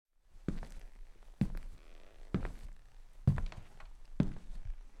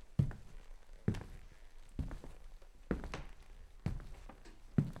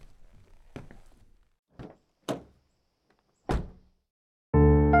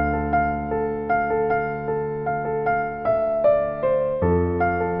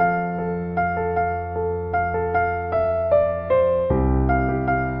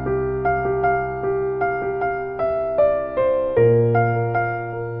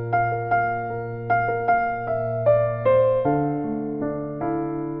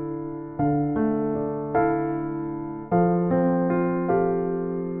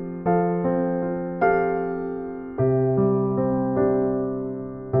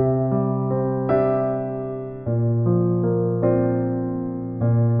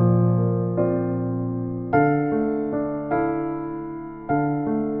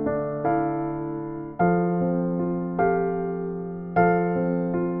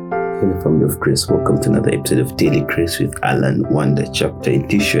Hello, family of grace. Welcome to another episode of Daily Grace with Alan, Wonder Chapter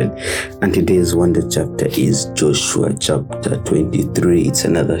Edition. And today's Wonder Chapter is Joshua chapter 23. It's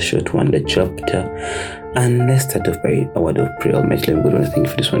another short Wonder Chapter. And let's start off by a word of prayer. Almighty God, I want to thank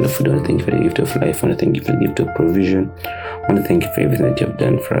you for this wonderful day. I want to thank you for the gift of life. I want to thank you for the gift of provision. I want to thank you for everything that you have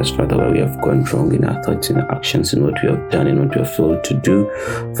done for us, Father, where we have gone wrong in our thoughts, in our actions, in what we have done, and what we have failed to do.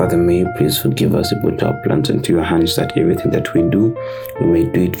 Father, may you please forgive us. We put our plans into your hands, that everything that we do, we may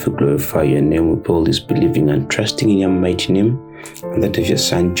do it for glorify your name. We put all this believing and trusting in your mighty name, and that of your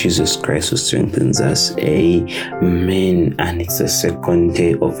Son, Jesus Christ, who strengthens us. Amen. And it's the second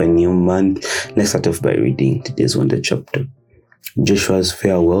day of a new month. Let's start off by reading today's Wonder Chapter. Joshua's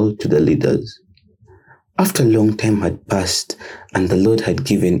farewell to the leaders. After a long time had passed, and the Lord had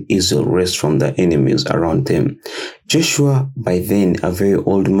given Israel rest from the enemies around them, Joshua, by then a very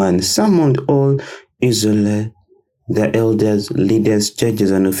old man, summoned all Israel, the elders, leaders,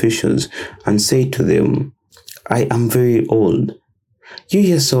 judges, and officials, and said to them, I am very old. You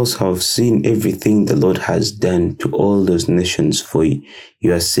yourselves have seen everything the Lord has done to all those nations for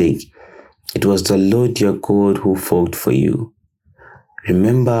your sake. It was the Lord your God who fought for you.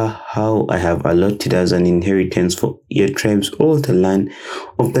 Remember how I have allotted as an inheritance for your tribes all the land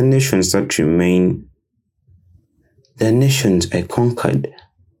of the nations that remain, the nations I conquered,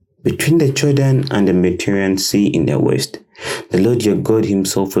 between the Jordan and the Mediterranean Sea in the west. The Lord your God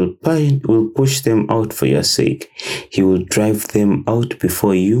himself will push them out for your sake. He will drive them out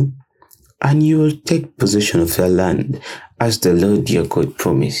before you, and you will take possession of their land, as the Lord your God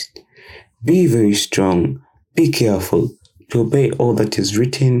promised. Be very strong, be careful to obey all that is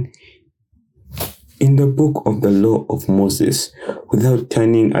written in the book of the law of Moses, without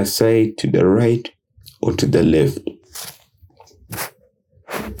turning aside to the right or to the left.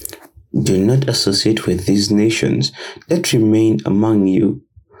 Do not associate with these nations that remain among you.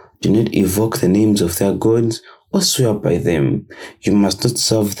 Do not evoke the names of their gods or swear by them. You must not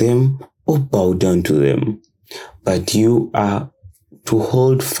serve them or bow down to them. But you are to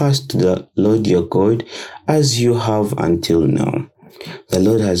hold fast to the Lord your God, as you have until now. The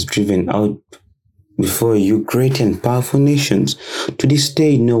Lord has driven out before you great and powerful nations. To this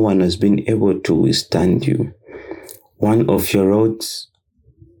day no one has been able to withstand you. One of your roads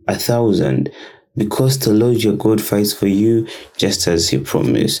 1,000, because the Lord your God fights for you, just as he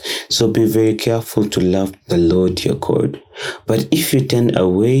promised. So be very careful to love the Lord your God. But if you turn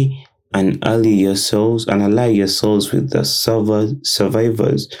away and ally yourselves with the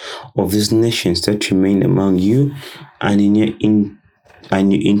survivors of these nations that remain among you, and you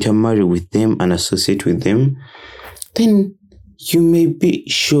intermarry with them and associate with them, then you may be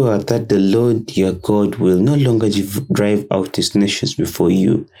sure that the Lord your God will no longer drive out his nations before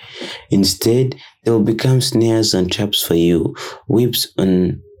you. Instead, they will become snares and traps for you, whips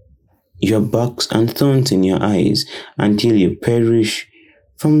on your backs and thorns in your eyes, until you perish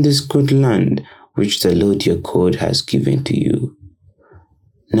from this good land which the Lord your God has given to you.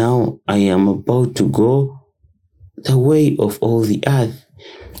 Now I am about to go the way of all the earth.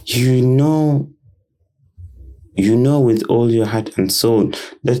 You know with all your heart and soul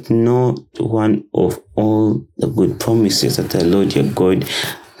that not one of all the good promises that the Lord your God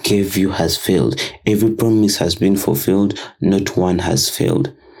gave you has failed. Every promise has been fulfilled, not one has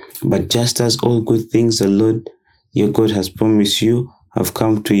failed. But just as all good things the Lord your God has promised you have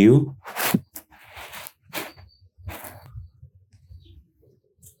come to you,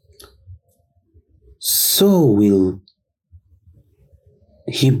 so will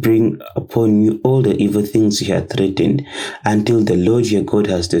he bring upon you all the evil things he had threatened, until the Lord your God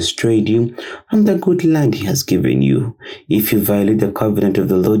has destroyed you from the good land he has given you. If you violate the covenant of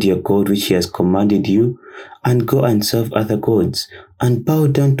the Lord your God which he has commanded you, and go and serve other gods, and bow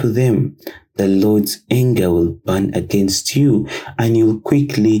down to them, the Lord's anger will burn against you, and you will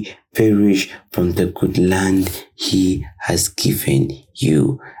quickly perish from the good land he has given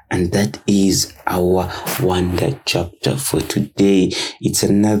you. And that is our Wonder Chapter for today. It's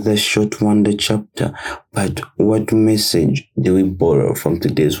another short Wonder Chapter, but what message do we borrow from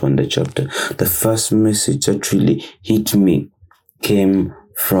today's Wonder Chapter? The first message that really hit me came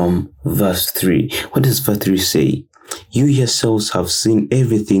from verse 3. What does verse 3 say? You yourselves have seen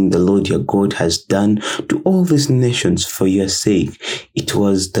everything the Lord your God has done to all these nations for your sake. It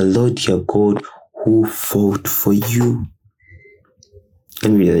was the Lord your God who fought for you.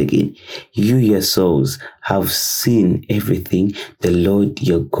 Let me read that again. You yourselves have seen everything the Lord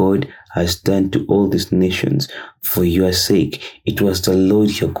your God has done to all these nations for your sake. It was the Lord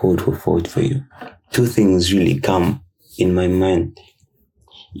your God who fought for you. Two things really come in my mind.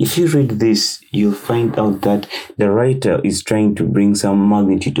 If you read this, you'll find out that the writer is trying to bring some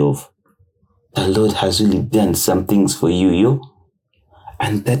magnitude of the Lord has really done some things for you, yo.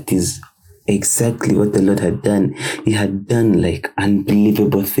 And that is exactly what the Lord had done. He had done like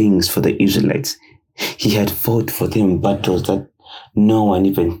unbelievable things for the Israelites. He had fought for them battles that no one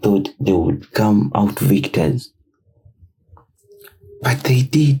even thought they would come out victors. But they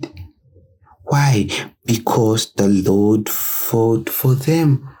did. Why? Because the Lord fought for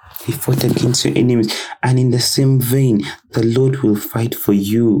them. He fought against your enemies. And in the same vein, the Lord will fight for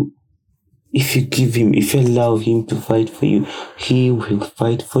you. If you give him, if you allow him to fight for you, he will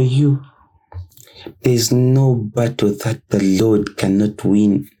fight for you. There's no battle that the Lord cannot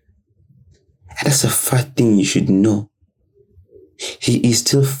win. And that's a first thing you should know. He is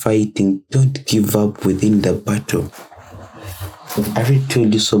still fighting. Don't give up within the battle. I've already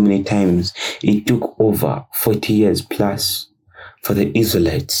told you so many times, it took over 40 years plus for the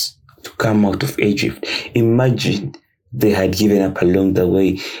Israelites to come out of Egypt. Imagine they had given up along the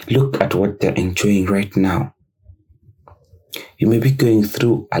way. Look at what they're enjoying right now. You may be going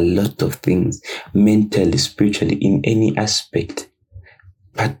through a lot of things, mentally, spiritually, in any aspect.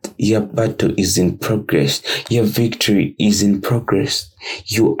 But your battle is in progress. Your victory is in progress.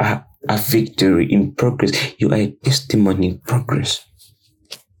 You are a victory in progress. You are a testimony in progress.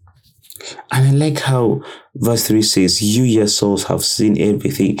 And I like how verse 3 says, you yourselves have seen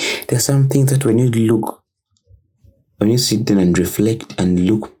everything. There's something that when you sit down and reflect and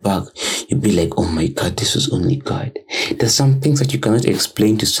look back, you'll be like, oh my God, this was only God. There's some things that you cannot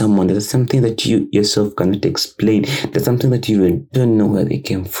explain to someone. There's something that you yourself cannot explain. There's something that you don't know where they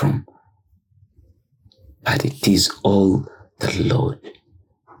came from. But it is all the Lord.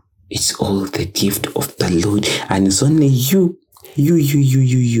 It's all the gift of the Lord. And it's only you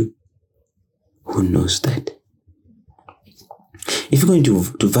who knows that. If you're going to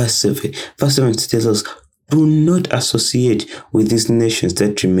verse 7 tells us, do not associate with these nations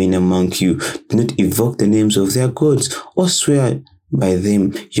that remain among you. Do not evoke the names of their gods or swear by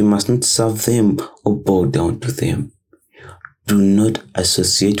them. You must not serve them or bow down to them. Do not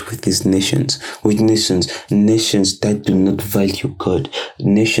associate with these nations, nations that do not value God,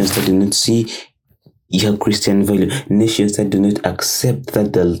 nations that do not see your Christian value, nations that do not accept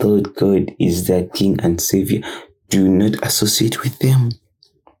that the Lord God is their King and Savior. Do not associate with them.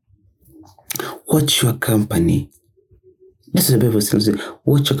 Watch your company. That's what the Bible says.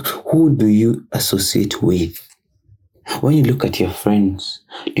 Who do you associate with? When you look at your friends,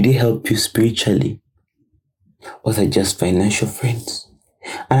 do they help you spiritually? Or they're just financial friends?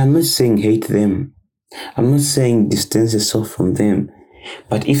 And I'm not saying hate them. I'm not saying distance yourself from them.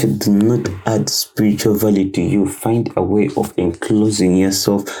 But if it do not add spiritual value to you, find a way of enclosing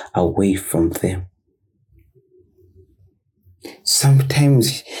yourself away from them.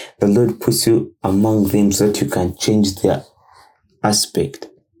 Sometimes the Lord puts you among them so that you can change their aspect.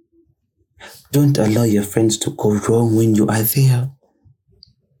 Don't allow your friends to go wrong when you are there.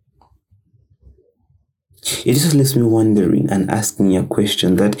 It just leaves me wondering and asking you a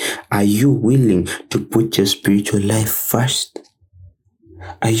question that, are you willing to put your spiritual life first?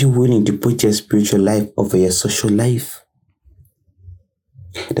 Are you willing to put your spiritual life over your social life?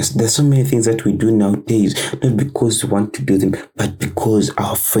 There's so many things that we do nowadays, not because we want to do them, but because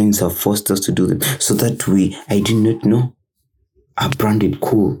our friends have forced us to do them, so that I do not know, are branded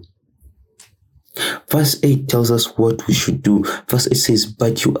cool. Verse 8 tells us what we should do. Verse 8 says,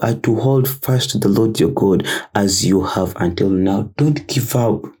 but you are to hold fast to the Lord your God as you have until now. Don't give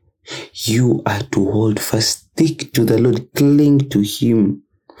up. You are to hold fast. Stick to the Lord. Cling to him.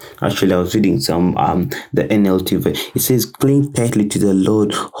 Actually, I was reading the NLT. It says, cling tightly to the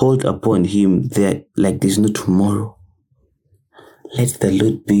Lord, hold upon him there like there's no tomorrow. Let the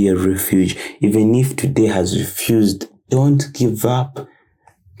Lord be your refuge. Even if today has refused, don't give up.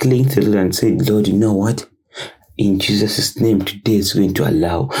 Cling to the Lord and say, Lord, you know what? In Jesus' name, today is going to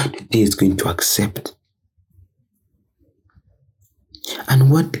allow. Today is going to accept. And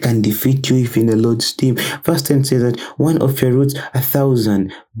what can defeat you if in the Lord's team? Verse 10 says that one of your roots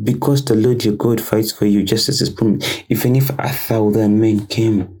 1,000, because the Lord your God fights for you, just as his promise. Even if 1,000 men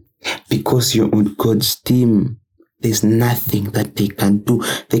came, because you're on God's team, there's nothing that they can do.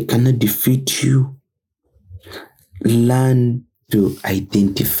 They cannot defeat you. Learn to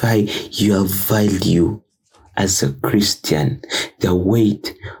identify your value as a Christian, the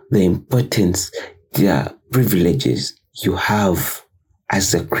weight, the importance, the privileges you have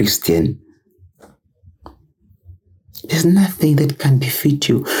as a Christian. There's nothing that can defeat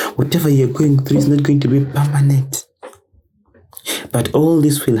you. Whatever you're going through is not going to be permanent. But all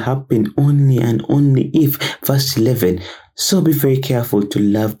this will happen only and only if, verse 11, So be very careful to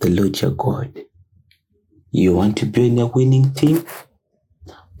love the Lord your God. You want to be in a winning team?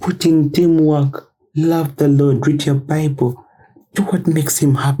 Put in teamwork. Love the Lord. Read your Bible. Do what makes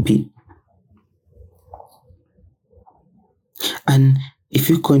him happy. And if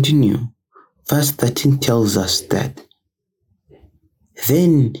you continue, verse 13 tells us that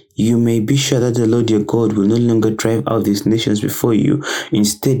then you may be sure that the Lord your God will no longer drive out these nations before you.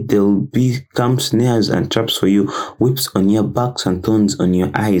 Instead, there will become snares and traps for you, whips on your backs and thorns on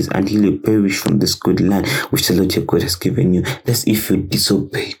your eyes, until you perish from this good land which the Lord your God has given you. That's if you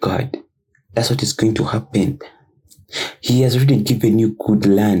disobey God. That's what is going to happen. He has already given you good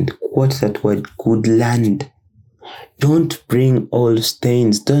land. What's that word? Good land. Don't bring old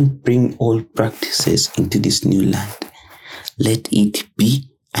stains. Don't bring old practices into this new land. Let it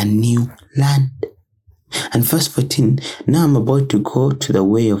be a new land. And verse 14, now I'm about to go to the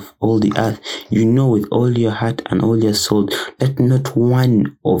way of all the earth. You know with all your heart and all your soul that not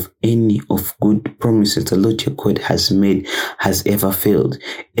one of any of good promises the Lord your God has made has ever failed.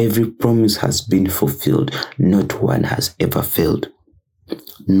 Every promise has been fulfilled. Not one has ever failed.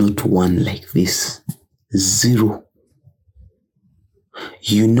 Not one like this. Zero.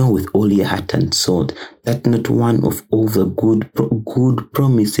 You know with all your heart and soul that not one of all the good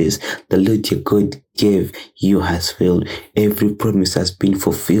promises the Lord your God gave you has failed. Every promise has been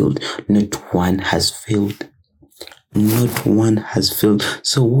fulfilled. Not one has failed. Not one has failed.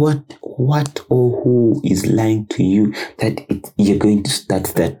 So what or who is lying to you that you're going to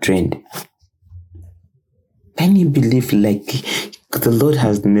start that trend? Can you believe like the Lord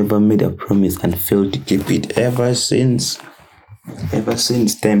has never made a promise and failed to keep it ever since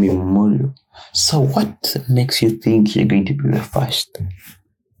time immemorial? So what makes you think you're going to be the first?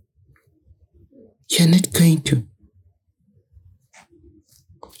 You're not going to.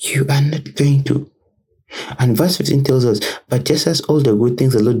 You are not going to. And verse 15 tells us, but just as all the good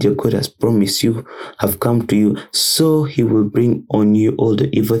things the Lord your God has promised you have come to you, so he will bring on you all the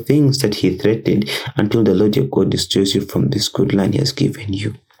evil things that he threatened until the Lord your God destroys you from this good land he has given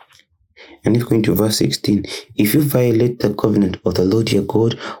you. And if going to verse 16, if you violate the covenant of the Lord your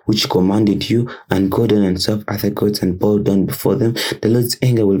God, which commanded you, and go down and serve other gods and bow down before them, the Lord's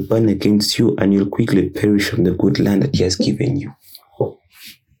anger will burn against you, and you'll quickly perish from the good land that he has given you.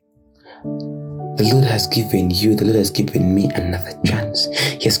 The Lord has given you, the Lord has given me another chance.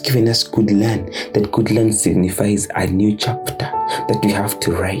 He has given us good land. That good land signifies a new chapter that we have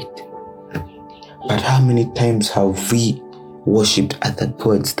to write. But how many times have we worshipped other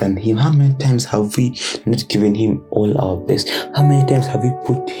gods than him? How many times have we not given him all our best? How many times have we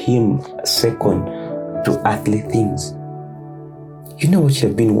put him second to earthly things? You know what you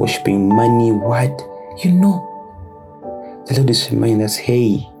have been worshipping? Money, what? You know. The Lord is reminding us,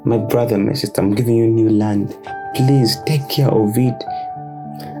 hey, my brother, my sister, I'm giving you new land. Please take care of it.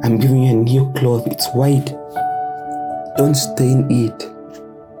 I'm giving you a new cloth. It's white. Don't stain it.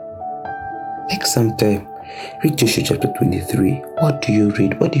 Take some time. Read Joshua chapter 23. What do you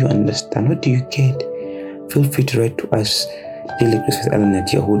read? What do you understand? What do you get? Feel free to write to us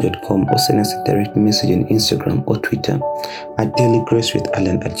dailygracewithallen@yahoo.com or send us a direct message on Instagram or Twitter at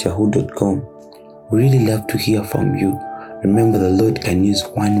dailygracewithallen@yahoo.com. We really love to hear from you. Remember, the Lord can use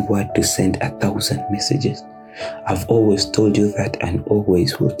one word to send 1,000 messages. I've always told you that and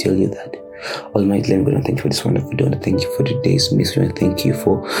always will tell you that. Almighty God, I thank you for this wonderful day. I thank you for today's message. I thank you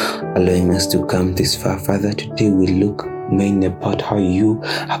for allowing us to come this far. Father, today we look mainly about how you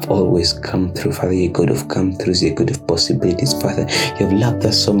have always come through. Father, you're God of come throughs, you're God of possibilities. Father, you have loved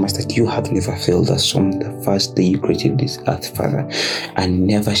us so much that you have never failed us from the first day you created this earth, Father, and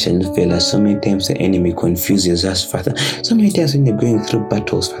never shall you fail us. So many times the enemy confuses us, Father. So many times when you're going through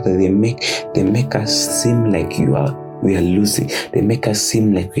battles, Father, they make us seem like we are losing. They make us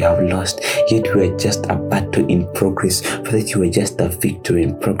seem like we have lost, yet we are just a battle in progress. Father, you are just a victory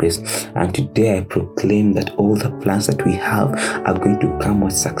in progress. And today I proclaim that all the plans that we have are going to come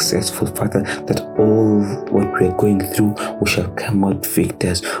out successful, Father, that all what we are going through, we shall come out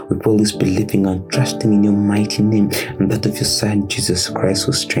victors. We always believing and trusting in your mighty name and that of your Son, Jesus Christ,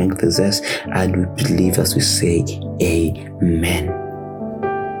 who strengthens us, and we believe as we say, Amen.